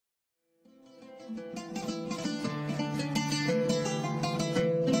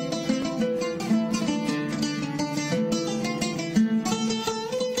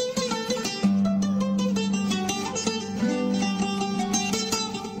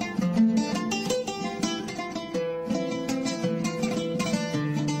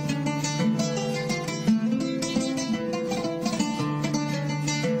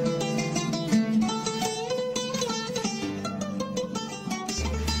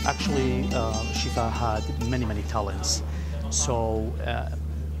Actually, Shifa had many talents. So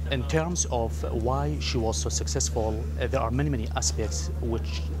in terms of why she was so successful, there are many aspects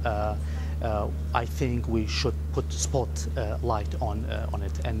which I think we should put spotlight on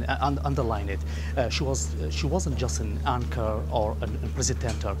it and underline it. She wasn't just an anchor or a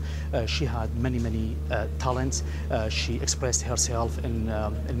presenter. She had many talents. She expressed herself in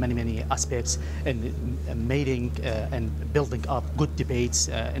many aspects, in making and building up good debates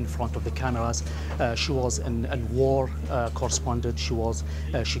in front of the cameras. She was a war correspondent.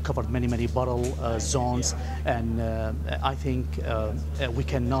 She covered many battle zones, and I think we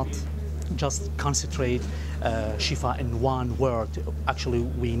cannot just concentrate Shifa in one word. Actually,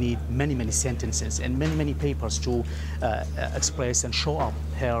 we need many sentences and many papers to express and show up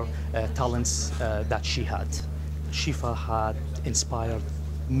her talents that she had. Shifa had inspired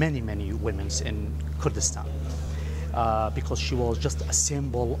many women in Kurdistan because she was just a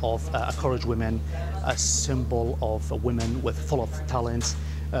symbol of a courage woman, a symbol of a woman with full of talents,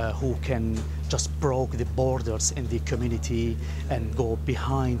 who can just broke the borders in the community and go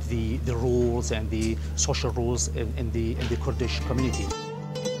behind the rules and the social rules in the Kurdish community.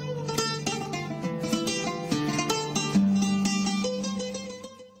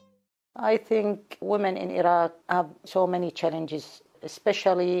 I think women in Iraq have so many challenges,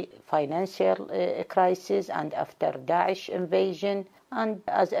 especially financial crisis and after Daesh invasion, and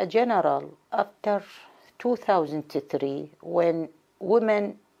as a general after 2003, when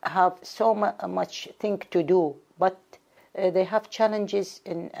women have so much thing to do, but they have challenges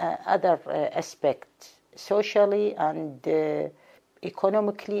in other aspects, socially and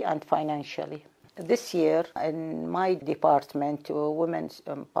economically and financially. This year, in my department, Women's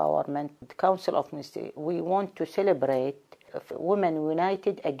Empowerment Council of Ministry, we want to celebrate Women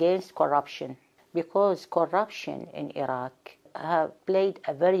United Against Corruption, because corruption in Iraq have played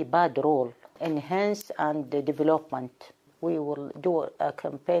a very bad role in enhance and development. We will do a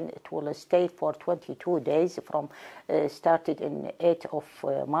campaign. It will stay for 22 days from started in 8th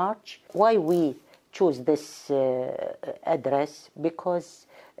of March. Why we choose this address? Because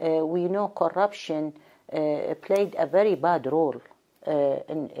we know corruption played a very bad role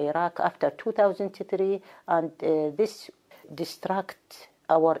in Iraq after 2003, and this distract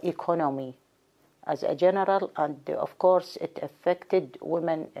our economy as a general, and of course it affected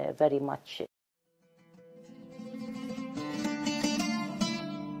women very much.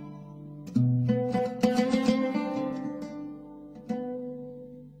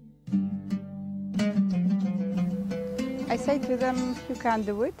 I say to them, you can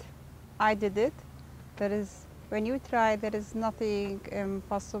do it. I did it. When you try, there is nothing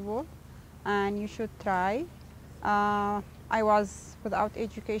impossible, and you should try. I was without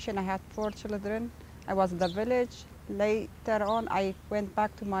education. I had 4 children. I was in the village. Later on, I went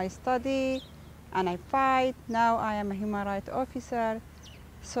back to my study, and I fight. Now I am a human rights officer.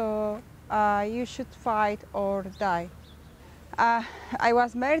 So you should fight or die. I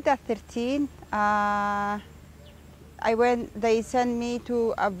was married at 13. They sent me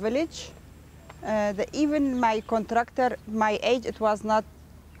to a village. Even my contractor, my age, it was not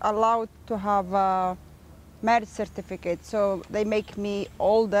allowed to have a marriage certificate. So they make me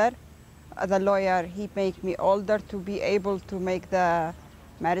older. The lawyer, he make me older to be able to make the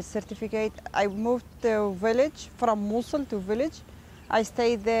marriage certificate. I moved to village, from Mosul to village. I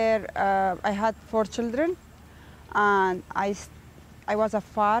stayed there. I had 4 children, and I was a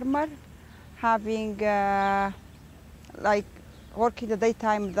farmer, having like working the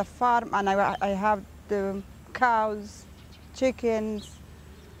daytime at the farm, and I have the cows, chickens.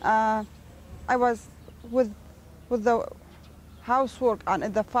 I was with the housework, and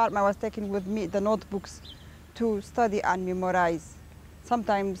at the farm I was taking with me the notebooks to study and memorize,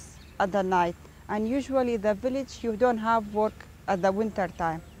 sometimes at the night. And usually the village, you don't have work at the winter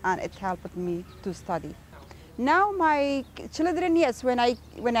time, and it helped me to study. Now my children, yes, when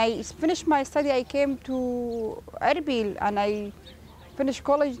I finished my study, I came to Erbil and I finished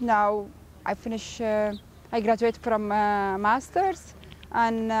college. Now I graduated from master's,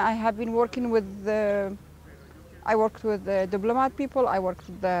 and I have been working with I worked with the diplomat people, I worked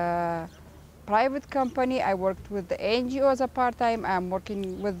with the private company, I worked with the NGO as a part-time, I'm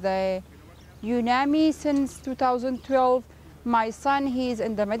working with the UNAMI since 2012. My son, he's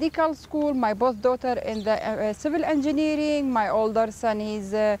in the medical school. My both daughter in the civil engineering. My older son,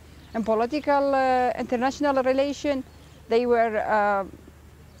 he's in political international relation. They were,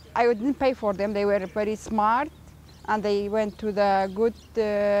 I didn't pay for them. They were very smart, and they went to the good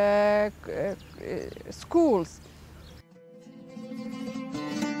schools.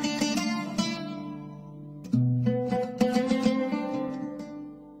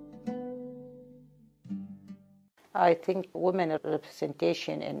 I think women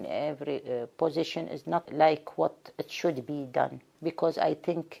representation in every position is not like what it should be done, because I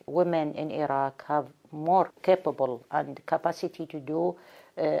think women in Iraq have more capable and capacity to do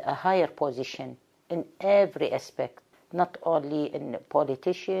a higher position in every aspect, not only in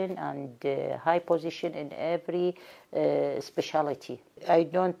politician and high position in every specialty. I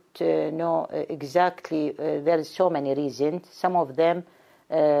don't know exactly, there is so many reasons, some of them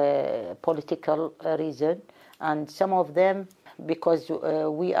political reason, and some of them because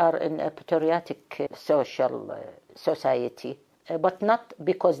we are in a patriotic social society, but not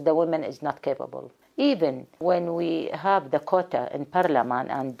because the women is not capable. Even when we have the quota in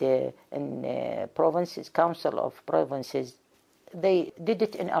parliament and in provinces, council of provinces, they did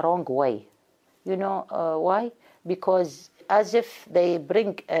it in a wrong way. You know why? Because as if they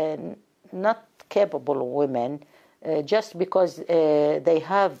bring not capable women just because they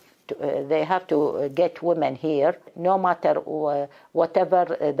have to get women here, no matter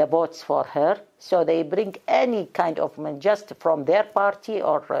whatever the votes for her. So they bring any kind of women just from their party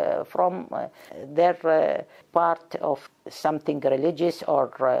or from their part of something religious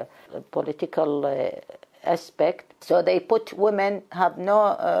or political aspect. So they put women have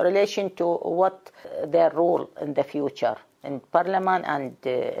no relation to what their role in the future in parliament and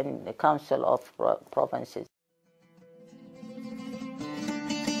in the council of provinces.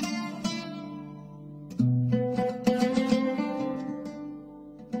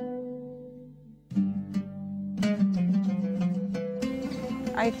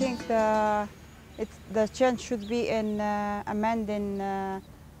 I think the change should be in amending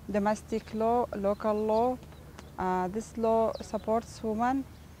domestic law, local law. This law supports women.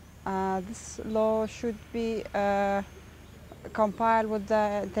 This law should be compiled with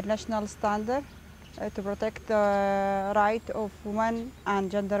the international standard to protect the right of women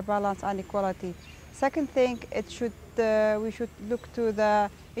and gender balance and equality. Second thing, we should look to the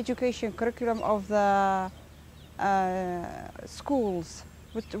education curriculum of the schools.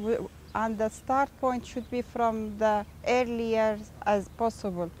 And the start point should be from the earlier as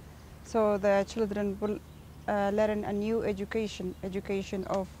possible, so the children will learn a new education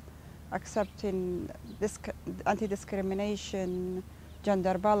of accepting anti-discrimination,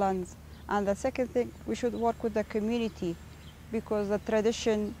 gender balance. And the second thing, we should work with the community, because the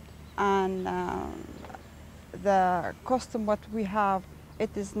tradition and the custom what we have,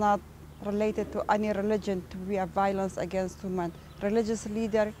 it is not related to any religion to be a violence against women. Religious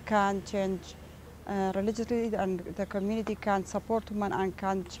leader can change, religious leader and the community can support women and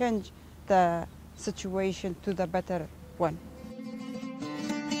can change the situation to the better one.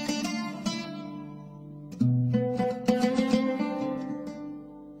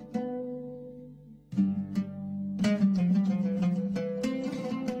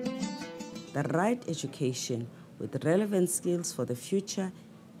 The right education with relevant skills for the future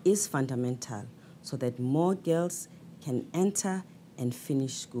is fundamental so that more girls can enter and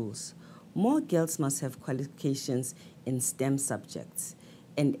finish schools. More girls must have qualifications in STEM subjects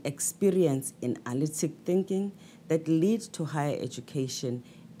and experience in analytic thinking that lead to higher education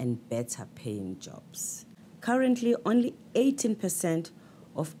and better paying jobs. Currently, only 18%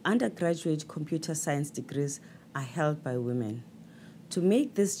 of undergraduate computer science degrees are held by women. To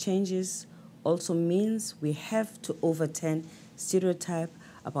make these changes also means we have to overturn stereotype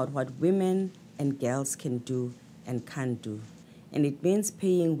about what women and girls can do and can't do. And it means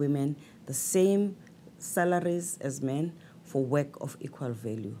paying women the same salaries as men for work of equal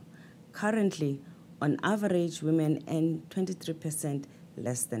value. Currently, on average, women earn 23%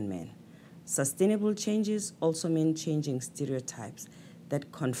 less than men. Sustainable changes also mean changing stereotypes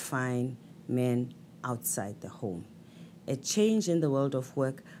that confine men outside the home. A change in the world of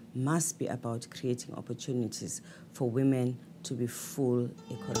work must be about creating opportunities for women to be full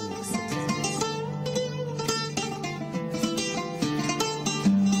economic citizens.